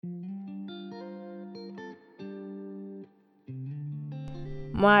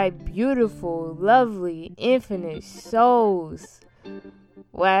my beautiful, lovely, infinite souls.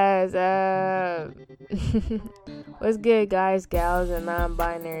 What's up? What's good, guys, gals, and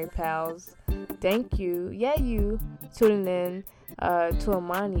non-binary pals? Thank you, you tuning in to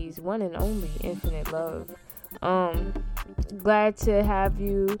Amani's one and only Infinite Love. Glad to have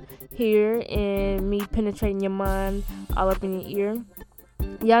you here and me penetrating your mind all up in your ear.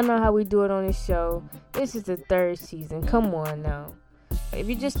 Y'all know how we do it on this show. This is the 3rd season. Come on now. If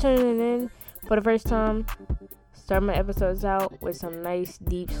you're just tuning in for the first time, start my episodes out with some nice,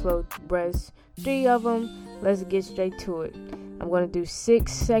 deep, slow breaths. 3 of them. Let's get straight to it. I'm going to do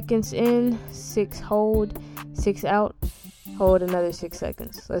 6 seconds in, 6 hold, 6 out, hold another 6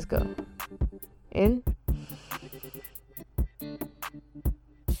 seconds. Let's go. In.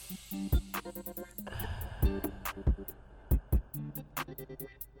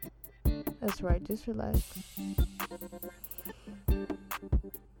 That's right, just relax.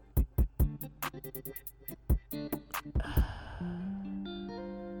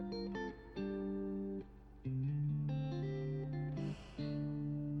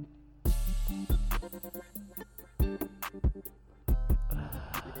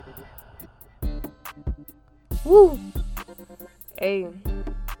 Woo! Hey,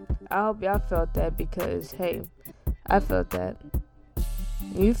 I hope y'all felt that because, hey, I felt that.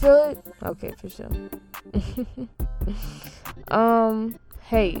 You feel it? Okay, for sure.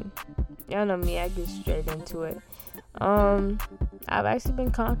 Hey, y'all know me, I get straight into it. I've actually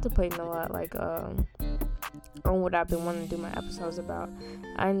been contemplating a lot, like, on what I've been wanting to do my episodes about.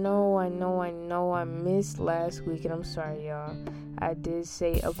 I know I missed last week, and I'm sorry, y'all. I did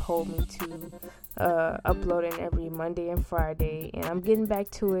say uphold me to uploading every Monday and Friday, and I'm getting back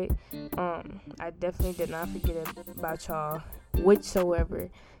to it. I definitely did not forget about y'all whatsoever.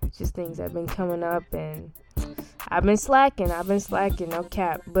 Just things that have been coming up, and I've been slacking, no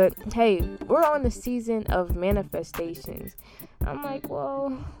cap. But hey, we're on the season of manifestations. I'm like, well,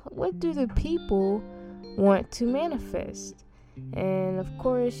 what do the people want to manifest? And of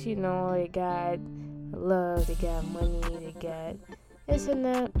course, you know, they got love, they got money, they got this and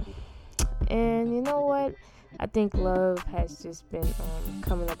that. And you know what? I think love has just been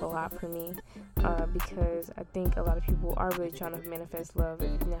coming up a lot for me because I think a lot of people are really trying to manifest love if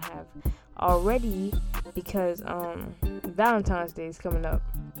you don't have already, because Valentine's Day is coming up.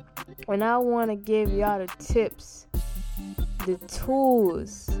 And I want to give y'all the tips, the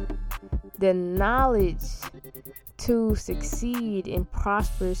tools, the knowledge to succeed and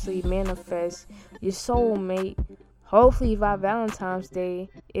prosperously manifest your soulmate. Hopefully by Valentine's Day.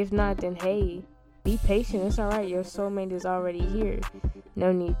 If not, then hey, be patient. It's alright. Your soulmate is already here.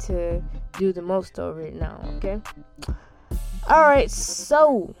 No need to do the most over it now, okay? Alright,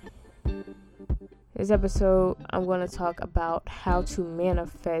 so this episode, I'm going to talk about how to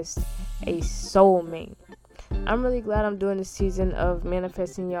manifest a soulmate. I'm really glad I'm doing this season of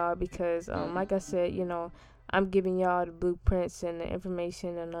manifesting y'all because, like I said, you know, I'm giving y'all the blueprints and the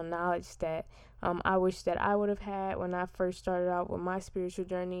information and the knowledge that I wish that I would have had when I first started out with my spiritual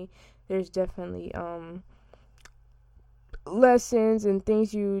journey. There's definitely lessons and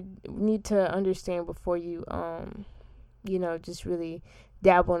things you need to understand before you, you know, just really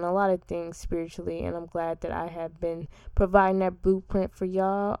dabble in a lot of things spiritually. And I'm glad that I have been providing that blueprint for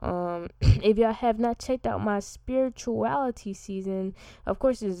y'all. If y'all have not checked out my spirituality season, of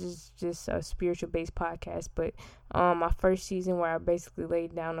course this is just a spiritual based podcast, but my first season where I basically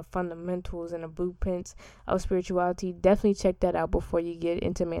laid down the fundamentals and the blueprints of spirituality, definitely check that out before you get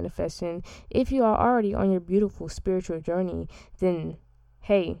into manifesting. If you are already on your beautiful spiritual journey, then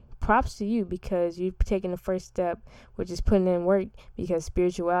hey, props to you because you've taken the first step, which is putting in work, because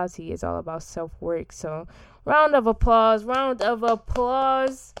spirituality is all about self-work. So round of applause.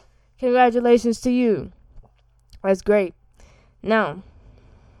 Congratulations to you. That's great. Now,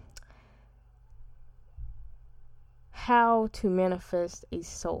 how to manifest a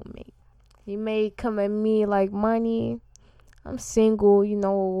soulmate. You may come at me like, money, I'm single, you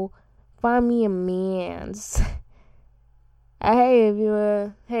know, find me a man's. Hey, if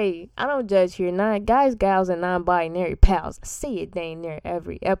you hey, I don't judge here. Guys, gals, and non-binary pals. I say it dang near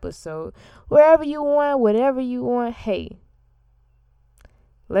every episode. Wherever you want, whatever you want, hey,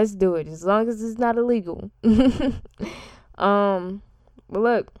 let's do it. As long as it's not illegal. But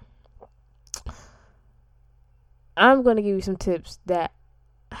look, I'm gonna give you some tips that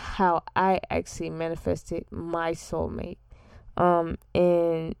how I actually manifested my soulmate.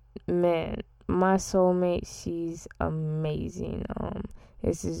 And man, my soulmate, she's amazing.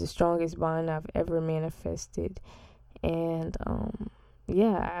 This is the strongest bond I've ever manifested, and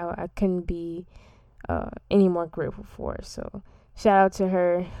yeah, I couldn't be any more grateful for her. So Shout out to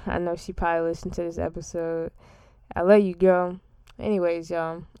her. I know she probably listened to this episode. I love you, girl. Anyways,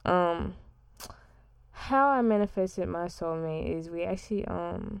 y'all. How I manifested my soulmate is we actually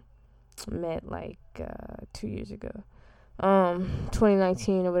met like 2 years ago.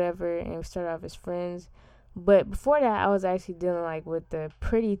 2019 or whatever, and we started off as friends. But before that, I was actually dealing like with a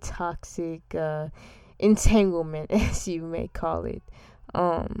pretty toxic entanglement, as you may call it.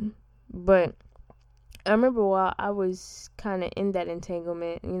 But I remember while I was kind of in that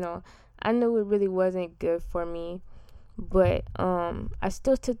entanglement, I knew it really wasn't good for me. But I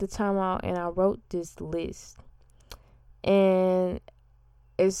still took the time out and I wrote this list. And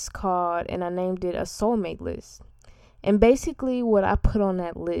it's called, and I named it a soulmate list. And basically what I put on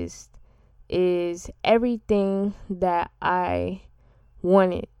that list is everything that I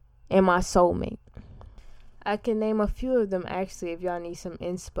wanted in my soulmate. I can name a few of them actually if y'all need some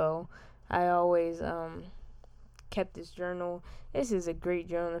inspo. I always kept this journal. This is a great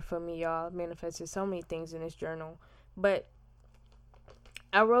journal for me, y'all. I've manifested so many things in this journal. But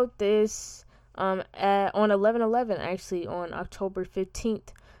I wrote this on 11/11, actually, on October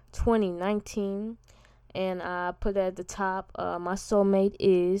 15th, 2019. And I put that at the top. My soulmate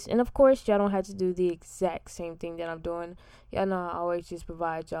is, and of course, y'all don't have to do the exact same thing that I'm doing. Y'all know I always just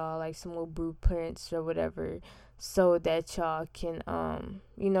provide y'all like some little blueprints or whatever, so that y'all can,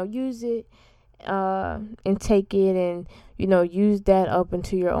 use it, and take it, and use that up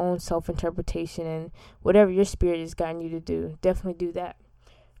into your own self-interpretation and whatever your spirit is guiding you to do. Definitely do that.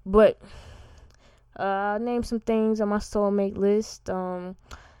 But I'll name some things on my soulmate list.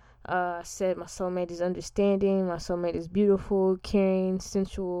 I said my soulmate is understanding, my soulmate is beautiful, caring,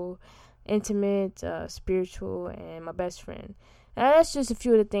 sensual, intimate, spiritual, and my best friend. Now, that's just a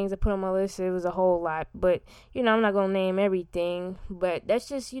few of the things I put on my list. It was a whole lot, but I'm not gonna name everything. But that's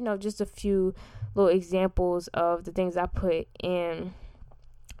just just a few little examples of the things I put in.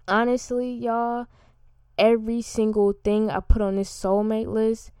 Honestly, y'all, every single thing I put on this soulmate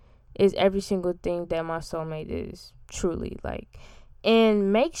list is every single thing that my soulmate is, truly.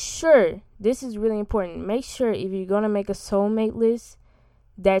 And make sure, this is really important, make sure if you're going to make a soulmate list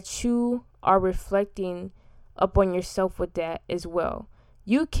that you are reflecting upon yourself with that as well.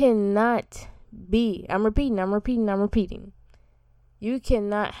 You cannot be, I'm repeating. You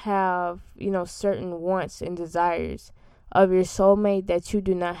cannot have, certain wants and desires of your soulmate that you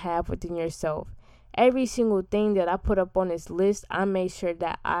do not have within yourself. Every single thing that I put up on this list, I made sure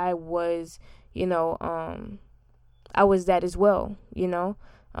that I was, I was that as well,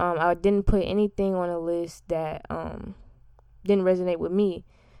 I didn't put anything on a list that didn't resonate with me,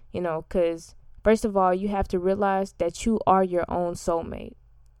 because first of all, you have to realize that you are your own soulmate.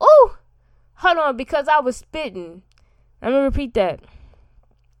 Oh, hold on, because I was spitting. Let me repeat that.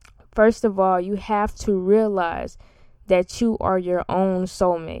 First of all, you have to realize that you are your own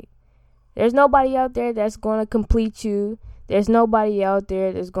soulmate. There's nobody out there that's going to complete you. There's nobody out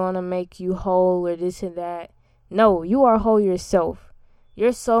there that's going to make you whole or this and that. No, you are whole yourself.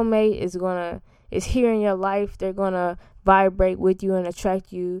 Your soulmate is here in your life. They're gonna vibrate with you and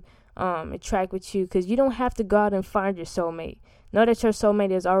attract with you, because you don't have to go out and find your soulmate. Know that your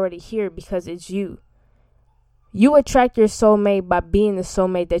soulmate is already here because it's you. You attract your soulmate by being the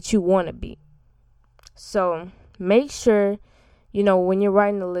soulmate that you want to be. So make sure, when you're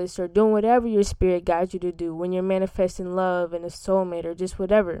writing a list or doing whatever your spirit guides you to do, when you're manifesting love and a soulmate or just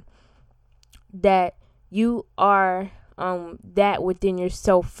whatever, that you are that within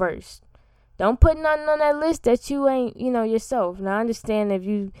yourself first. Don't put nothing on that list that you ain't, yourself. Now, I understand if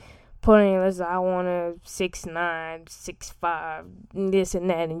you put on your list, I want a 6'9", 6'5", this and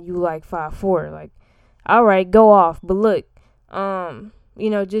that, and you like 5'4", all right, go off. But look,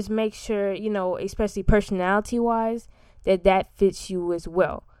 just make sure, especially personality-wise, that fits you as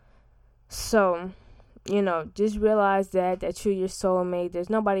well. So, just realize that you're your soulmate. There's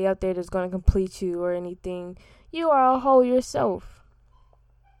nobody out there that's going to complete you or anything. You are a whole yourself.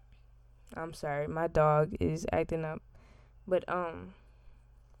 I'm sorry, my dog is acting up. But,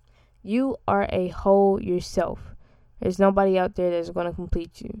 you are a whole yourself. There's nobody out there that's going to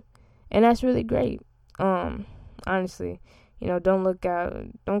complete you. And that's really great. Honestly, don't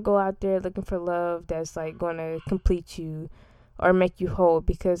go out there looking for love that's going to complete you or make you whole,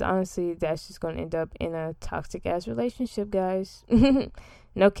 because honestly, that's just going to end up in a toxic ass relationship, guys.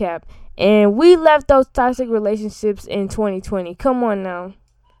 No cap. And we left those toxic relationships in 2020. Come on now.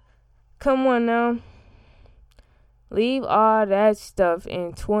 Leave all that stuff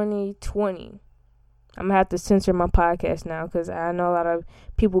in 2020. I'm going to have to censor my podcast now, because I know a lot of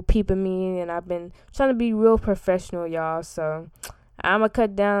people peeping me, and I've been trying to be real professional, y'all. So I'm going to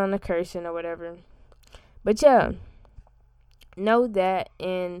cut down on the cursing or whatever. But yeah. know that.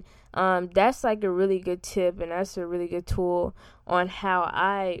 And that's like a really good tip, and that's a really good tool on how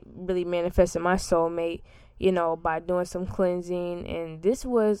I really manifested my soulmate, by doing some cleansing. And this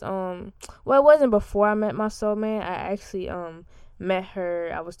was well, it wasn't before I met my soulmate. I actually met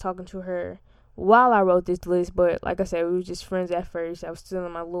her. I was talking to her while I wrote this list, but like I said, we were just friends at first. I was still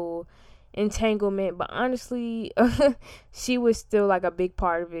in my little entanglement, but honestly, she was still like a big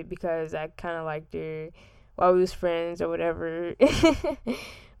part of it because I kind of liked her while we was friends or whatever.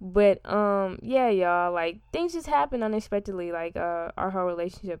 But yeah, y'all, like, things just happened unexpectedly. Like our whole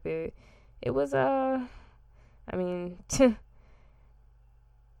relationship, it was I mean,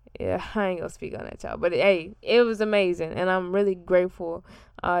 yeah, I ain't gonna speak on that, y'all, but hey, it was amazing, and I'm really grateful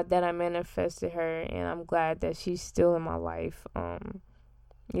that I manifested her, and I'm glad that she's still in my life.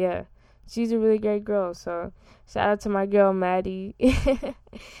 Yeah, she's a really great girl. So shout out to my girl Maddie.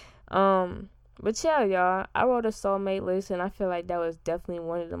 But yeah, y'all, I wrote a soulmate list, and I feel like that was definitely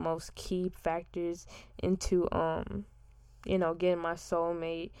one of the most key factors into getting my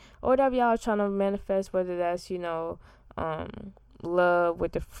soulmate, or whatever y'all trying to manifest, whether that's love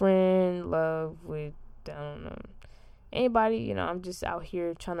with a friend, love with, I don't know, anybody. I'm just out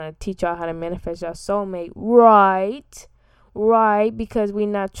here trying to teach y'all how to manifest your soulmate right, because we're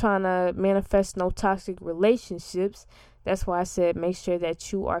not trying to manifest no toxic relationships. That's why I said make sure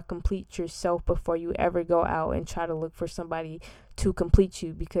that you are complete yourself before you ever go out and try to look for somebody to complete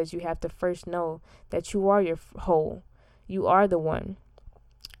you, because you have to first know that you are your whole. You are the one.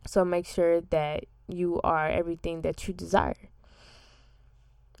 So make sure that you are everything that you desire.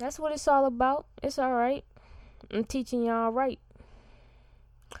 That's what it's all about. It's all right. I'm teaching y'all right.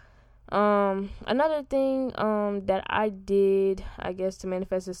 Another thing that I did, I guess, to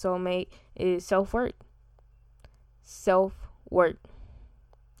manifest a soulmate is self-work.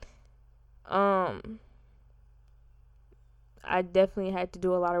 I definitely had to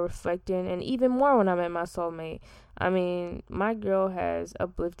do a lot of reflecting, and even more when I met my soulmate. I mean, my girl has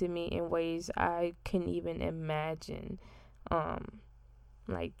uplifted me in ways I couldn't even imagine.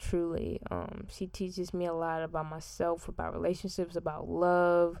 Like, truly. She teaches me a lot about myself, about relationships, about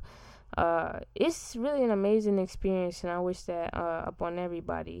love. It's really an amazing experience, and I wish that upon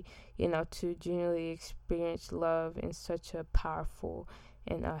everybody, to genuinely experience love in such a powerful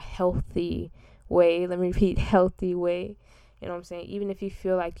and a healthy way. Let me repeat, healthy way. You know what I'm saying? Even if you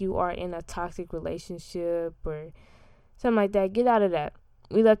feel like you are in a toxic relationship or something like that, get out of that.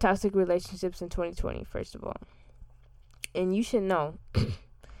 We love toxic relationships in 2020, first of all. And you should know.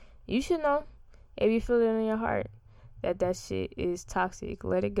 You should know, if you feel it in your heart, that shit is toxic.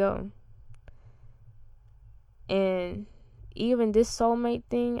 Let it go. And even this soulmate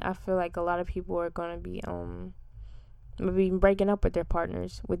thing, I feel like a lot of people are gonna be maybe breaking up with their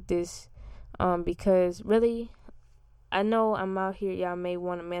partners with this, because really, I know I'm out here, y'all may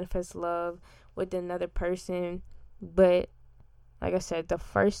want to manifest love with another person, but like I said, the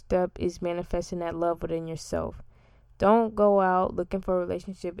first step is manifesting that love within yourself. Don't go out looking for a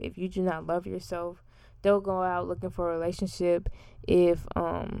relationship if you do not love yourself. Don't go out looking for a relationship if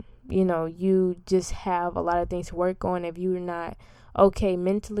you just have a lot of things to work on, if you're not okay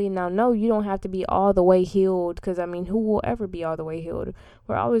mentally. Now, no, you don't have to be all the way healed, because who will ever be all the way healed?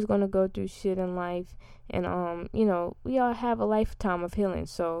 We're always going to go through shit in life, and we all have a lifetime of healing.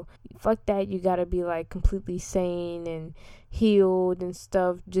 So fuck that, you gotta be like completely sane and healed and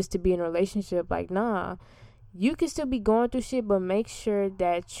stuff just to be in a relationship. Like, nah, you can still be going through shit, but make sure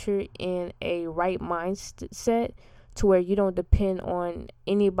that you're in a right mindset to where you don't depend on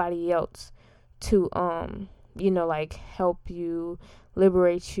anybody else to like help you,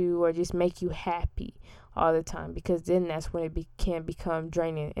 liberate you, or just make you happy all the time, because then that's when it can become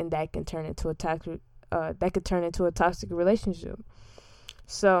draining, and that can turn into a toxic relationship.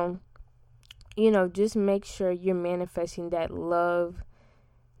 So just make sure you're manifesting that love,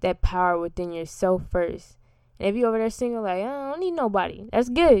 that power within yourself first. And if you're over there single, like, I don't need nobody, that's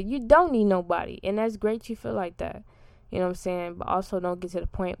good. You don't need nobody, and that's great you feel like that. You know what I'm saying? But also don't get to the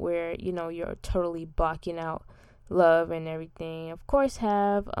point where, you're totally blocking out love and everything. Of course,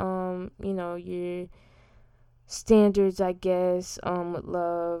 have, your standards, I guess, with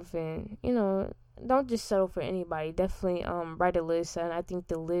love. And, don't just settle for anybody. Definitely write a list. And I think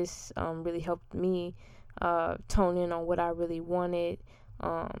the list really helped me tone in on what I really wanted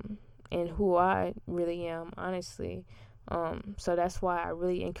and who I really am, honestly. So that's why I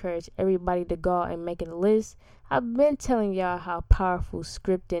really encourage everybody to go out and make a list. I've been telling y'all how powerful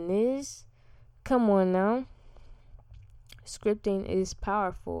scripting is. Come on now. Scripting is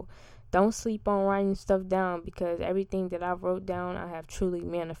powerful. Don't sleep on writing stuff down, because everything that I wrote down, I have truly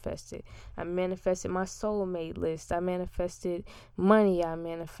manifested. I manifested my soulmate list. I manifested money. I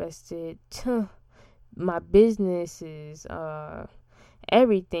manifested my businesses,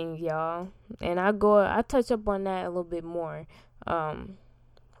 everything, y'all. And I touch up on that a little bit more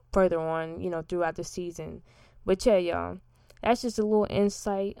further on, throughout the season. But yeah, y'all, that's just a little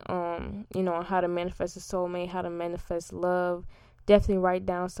insight on how to manifest a soulmate, how to manifest love. Definitely write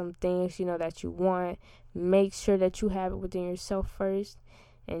down some things that you want. Make sure that you have it within yourself first,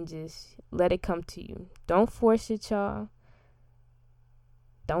 and just let it come to you. Don't force it, y'all.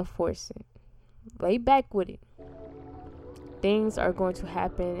 Don't force it. Lay back with it. Things are going to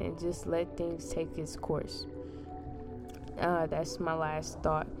happen, and just let things take its course. That's my last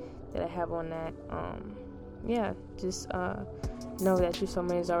thought that I have on that. Just know that your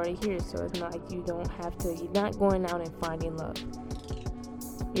soulmate is already here, so it's not like you're not going out and finding love.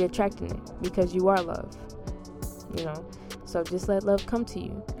 You're attracting it because you are love, so just let love come to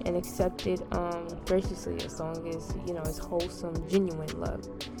you and accept it graciously, as long as it's wholesome, genuine love.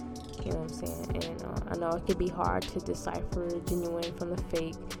 You know what I'm saying? And I know it can be hard to decipher genuine from the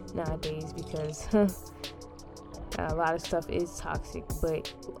fake nowadays, because a lot of stuff is toxic.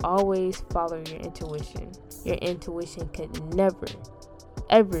 But always follow your intuition. Your intuition could never,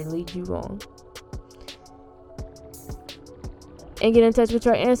 ever lead you wrong. And get in touch with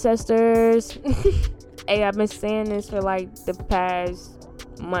your ancestors. Hey, I've been saying this for like the past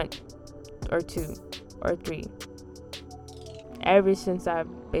month or 2 or 3. Ever since I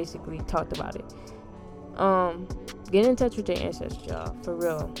basically talked about it. Get in touch with your ancestors, y'all. For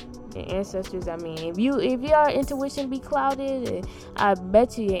real. Your ancestors, if your intuition be clouded, I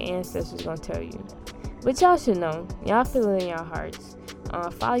bet you your ancestors gonna tell you. But y'all should know. Y'all feel it in your hearts.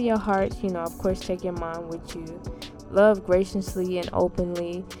 Follow your hearts, of course, take your mind with you. Love graciously and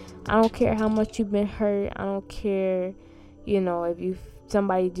openly. I don't care how much you've been hurt. I don't care, if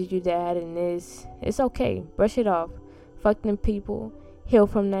somebody did you that and this. It's okay. Brush it off. Fuck them people. Heal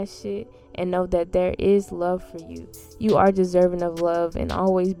from that shit. And know that there is love for you. You are deserving of love, and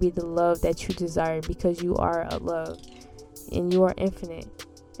always be the love that you desire, because you are a love. And you are infinite.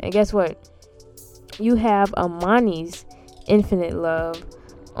 And guess what? You have Amani's infinite love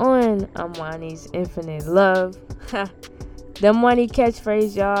on Amani's infinite love. The money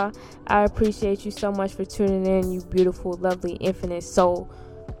catchphrase, y'all. I appreciate you so much for tuning in, you beautiful, lovely, infinite soul.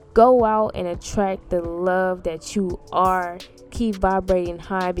 Go out and attract the love that you are. Keep vibrating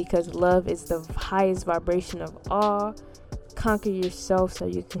high, because love is the highest vibration of all. Conquer yourself so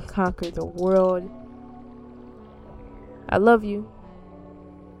you can conquer the world. I love you.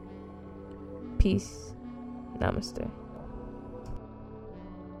 Peace. Namaste.